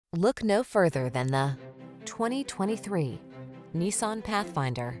Look no further than the 2023 Nissan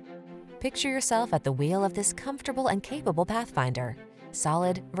Pathfinder. Picture yourself at the wheel of this comfortable and capable Pathfinder.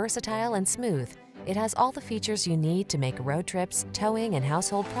 Solid, versatile, and smooth, it has all the features you need to make road trips, towing, and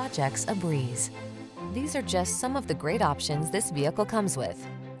household projects a breeze. These are just some of the great options this vehicle comes with: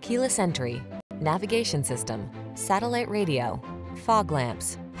 keyless entry, navigation system, satellite radio, fog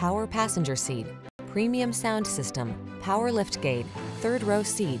lamps, power passenger seat, premium sound system, power liftgate, third row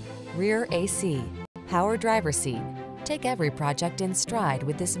seat, rear AC, power driver seat. Take every project in stride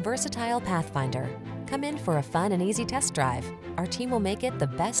with this versatile Pathfinder. Come in for a fun and easy test drive. Our team will make it the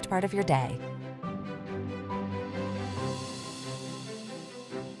best part of your day.